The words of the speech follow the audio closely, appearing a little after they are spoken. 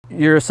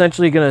You're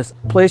essentially gonna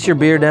place your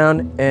beer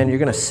down and you're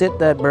gonna sit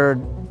that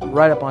bird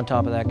right up on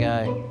top of that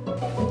guy.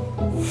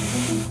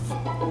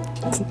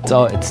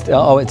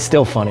 It's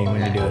still funny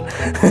when you do it.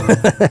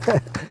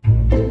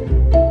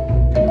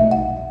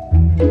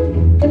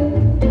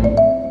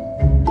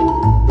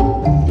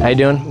 How you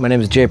doing? My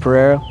name is Jay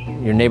Pereira,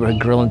 your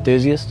neighborhood grill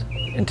enthusiast,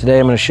 and today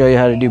I'm going to show you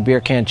how to do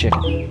beer can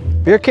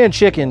chicken. Beer can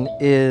chicken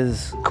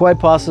is quite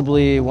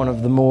possibly one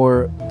of the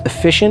more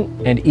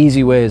efficient and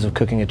easy ways of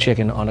cooking a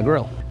chicken on a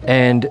grill.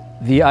 And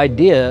the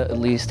idea, at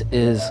least,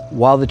 is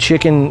while the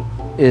chicken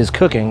is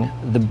cooking,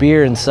 the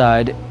beer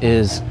inside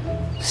is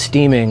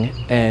steaming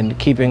and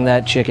keeping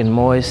that chicken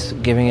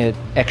moist, giving it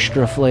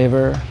extra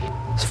flavor.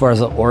 As far as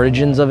the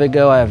origins of it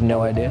go, I have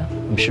no idea.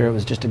 I'm sure it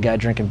was just a guy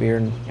drinking beer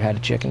and had a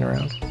chicken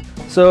around.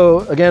 So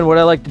again, what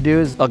I like to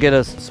do is I'll get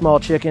a small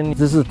chicken.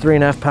 This is a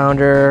 3.5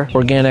 pounder,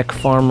 organic,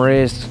 farm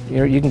raised.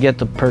 You can get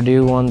the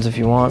Purdue ones if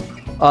you want.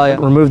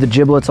 Remove the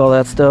giblets, all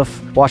that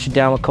stuff. Wash it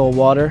down with cold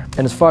water.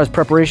 And as far as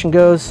preparation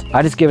goes,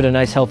 I just give it a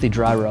nice healthy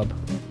dry rub.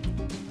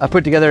 I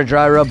put together a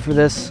dry rub for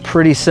this.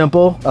 Pretty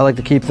simple. I like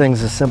to keep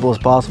things as simple as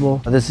possible.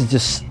 This is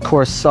just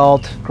coarse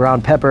salt,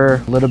 ground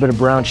pepper, a little bit of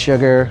brown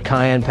sugar,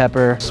 cayenne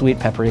pepper, sweet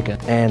paprika,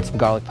 and some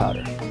garlic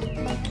powder.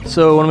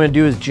 So what I'm gonna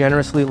do is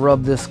generously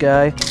rub this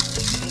guy.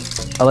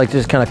 I like to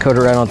just kind of coat it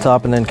right on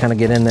top and then kind of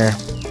get in there.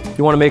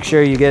 You want to make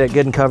sure you get it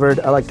good and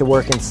covered. I like to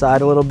work inside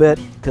a little bit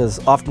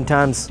because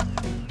oftentimes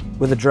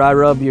with a dry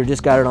rub, you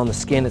just got it on the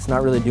skin. It's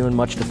not really doing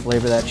much to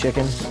flavor that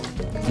chicken.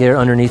 Get it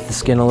underneath the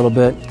skin a little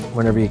bit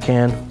whenever you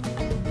can.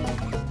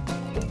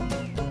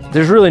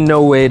 There's really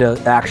no way to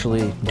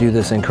actually do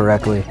this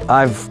incorrectly.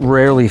 I've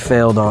rarely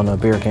failed on a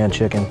beer can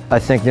chicken. I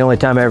think the only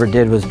time I ever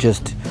did was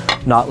just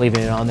not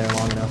leaving it on there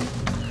long enough.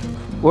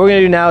 What we're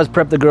gonna do now is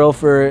prep the grill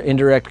for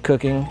indirect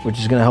cooking, which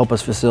is gonna help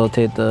us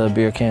facilitate the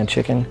beer can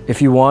chicken.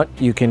 If you want,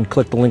 you can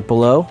click the link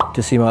below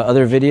to see my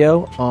other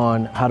video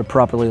on how to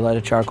properly light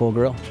a charcoal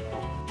grill.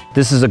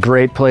 This is a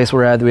great place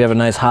we're at. We have a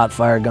nice hot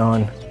fire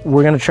going.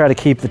 We're gonna try to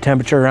keep the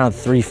temperature around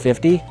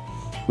 350,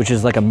 which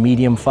is like a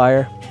medium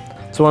fire.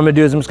 So what I'm gonna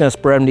do is I'm just gonna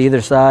spread them to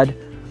either side.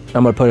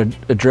 I'm gonna put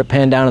a drip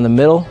pan down in the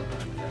middle.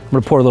 I'm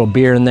gonna pour a little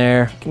beer in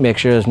there, make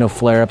sure there's no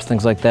flare-ups,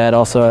 things like that.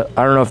 Also,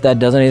 I don't know if that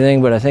does anything,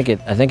 but I think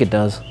it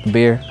does. The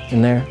beer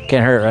in there,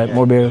 can't hurt, right? Yeah.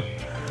 More beer.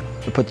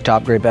 We'll put the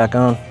top grate back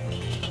on.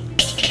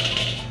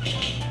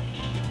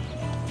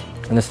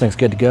 And this thing's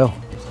good to go.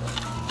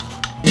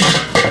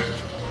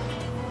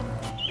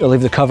 I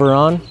leave the cover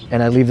on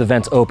and I leave the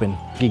vents open.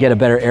 You get a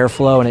better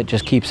airflow and it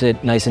just keeps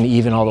it nice and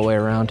even all the way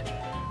around.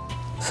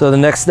 So the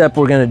next step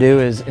we're gonna do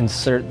is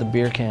insert the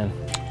beer can.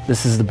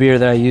 This is the beer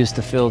that I use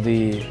to fill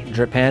the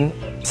drip pan.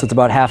 So it's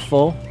about half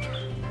full.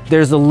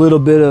 There's a little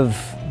bit of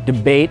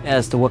debate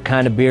as to what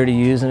kind of beer to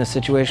use in a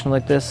situation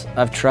like this.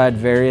 I've tried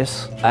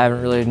various. I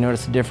haven't really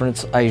noticed a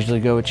difference. I usually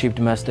go with cheap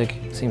domestic.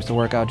 It seems to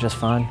work out just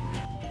fine.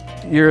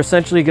 You're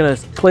essentially gonna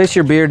place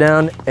your beer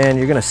down and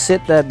you're gonna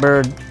sit that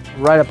bird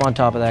right up on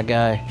top of that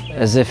guy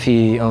as if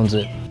he owns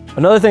it.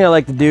 Another thing I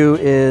like to do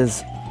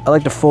is I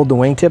like to fold the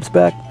wingtips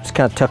back, just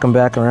kind of tuck them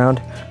back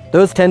around.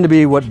 Those tend to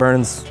be what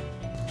burns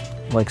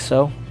like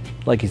so,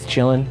 like he's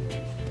chilling.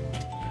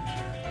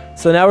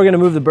 So now we're gonna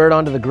move the bird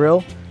onto the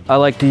grill. I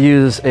like to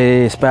use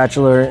a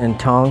spatula and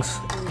tongs.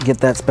 Get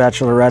that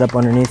spatula right up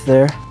underneath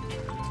there.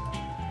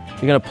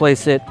 You're gonna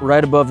place it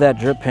right above that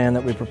drip pan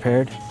that we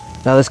prepared.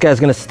 Now this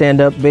guy's gonna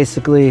stand up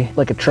basically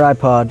like a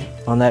tripod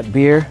on that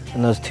beer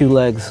and those two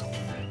legs.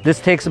 This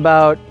takes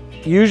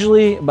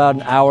usually about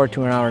an hour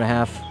to an hour and a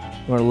half.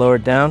 You wanna lower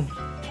it down.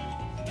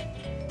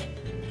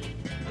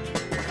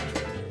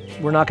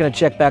 We're not gonna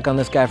check back on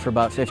this guy for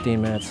about 15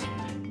 minutes.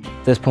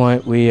 At this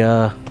point, we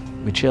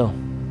chill.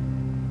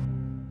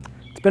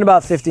 It's been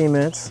about 15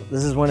 minutes.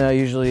 This is when I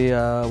usually,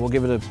 we'll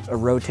give it a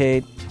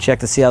rotate, check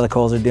to see how the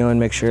coals are doing,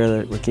 make sure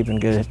that we're keeping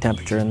good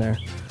temperature in there.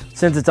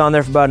 Since it's on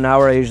there for about an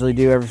hour, I usually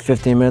do every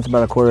 15 minutes,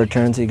 about a quarter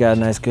turn, so you got a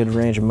nice good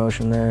range of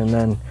motion there, and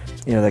then,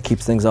 that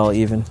keeps things all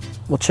even.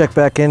 We'll check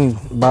back in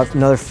about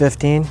another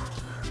 15.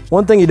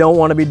 One thing you don't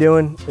want to be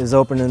doing is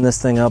opening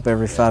this thing up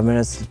every 5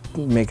 minutes to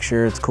make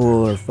sure it's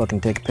cool or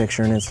fucking take a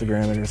picture and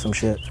Instagram it or some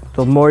shit.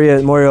 So the more you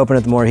open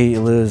it, the more heat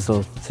you lose.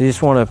 So you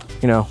just want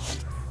to,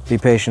 be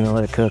patient and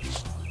let it cook.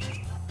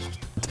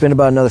 It's been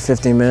about another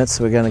 15 minutes,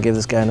 so we're gonna give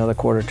this guy another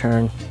quarter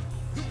turn.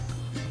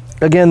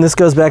 Again, this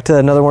goes back to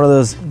another one of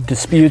those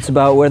disputes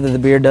about whether the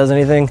beer does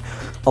anything.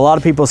 A lot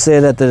of people say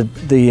that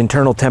the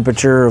internal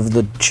temperature of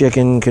the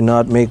chicken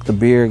cannot make the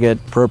beer get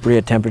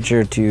appropriate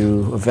temperature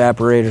to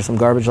evaporate or some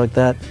garbage like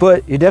that.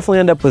 But you definitely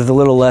end up with a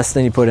little less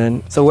than you put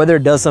in. So whether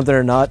it does something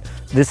or not,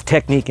 this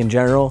technique in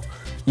general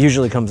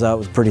usually comes out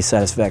with pretty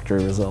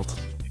satisfactory results.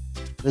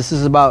 This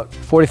is about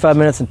 45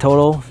 minutes in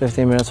total,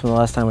 15 minutes from the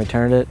last time we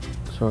turned it.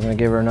 So we're gonna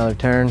give her another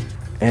turn.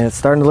 And it's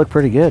starting to look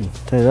pretty good,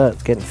 I'll tell you that.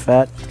 It's getting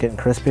fat, it's getting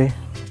crispy.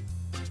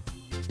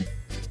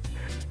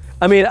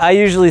 I mean, I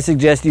usually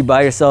suggest you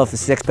buy yourself a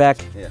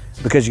 6-pack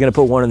because you're gonna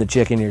put one in the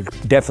chicken, you're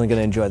definitely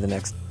gonna enjoy the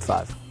next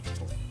 5.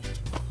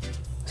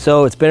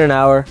 So it's been an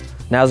hour.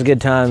 Now's a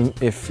good time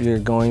if you're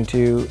going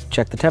to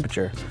check the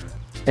temperature.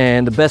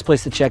 And the best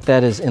place to check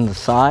that is in the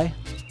thigh,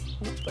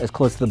 as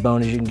close to the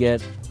bone as you can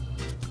get.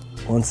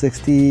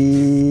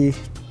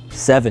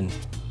 167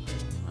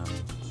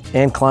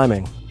 and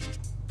climbing.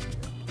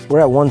 We're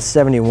at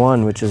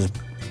 171, which is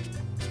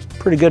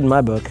pretty good in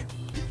my book.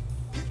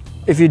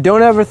 If you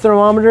don't have a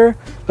thermometer,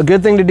 a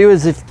good thing to do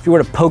is if you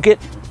were to poke it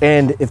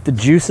and if the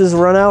juices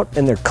run out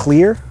and they're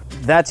clear,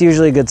 that's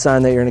usually a good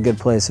sign that you're in a good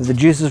place. If the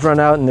juices run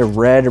out and they're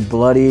red or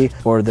bloody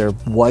or they're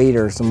white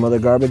or some other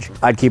garbage,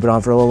 I'd keep it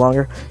on for a little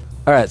longer.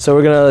 All right, so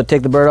we're gonna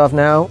take the bird off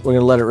now. We're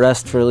gonna let it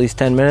rest for at least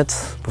 10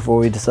 minutes before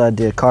we decide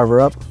to carve her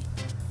up.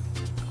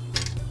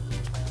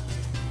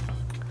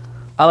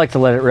 I like to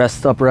let it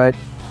rest upright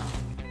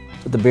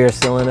with the beer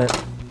still in it.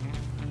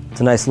 It's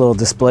a nice little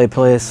display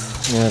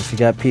place. You know, if you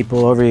got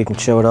people over, you can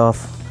show it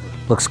off.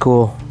 Looks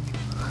cool.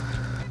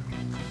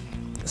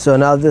 So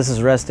now that this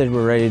is rested,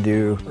 we're ready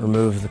to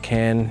remove the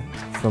can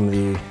from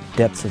the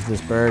depths of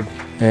this bird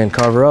and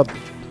carve her up.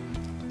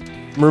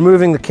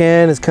 Removing the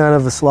can is kind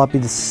of a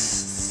sloppy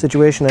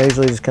situation. I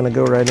usually just kind of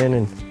go right in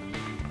and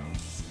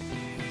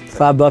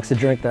 $5 to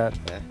drink that.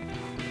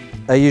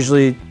 I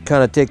usually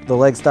kind of take the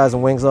legs, thighs,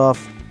 and wings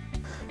off,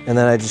 and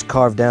then I just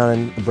carve down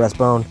in the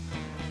breastbone,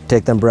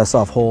 take them breasts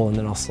off whole, and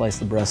then I'll slice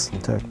the breasts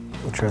and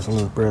try some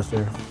of the breast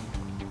there.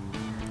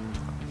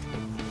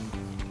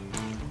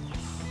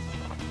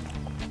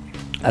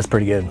 That's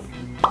pretty good.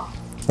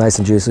 Nice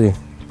and juicy,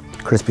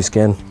 crispy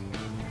skin.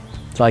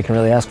 That's all I can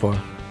really ask for.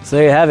 So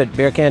there you have it,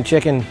 beer can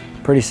chicken.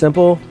 Pretty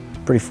simple,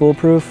 pretty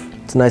foolproof.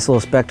 It's a nice little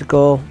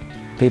spectacle.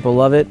 People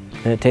love it,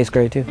 and it tastes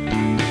great too.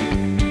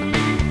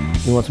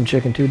 You want some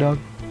chicken too, dog?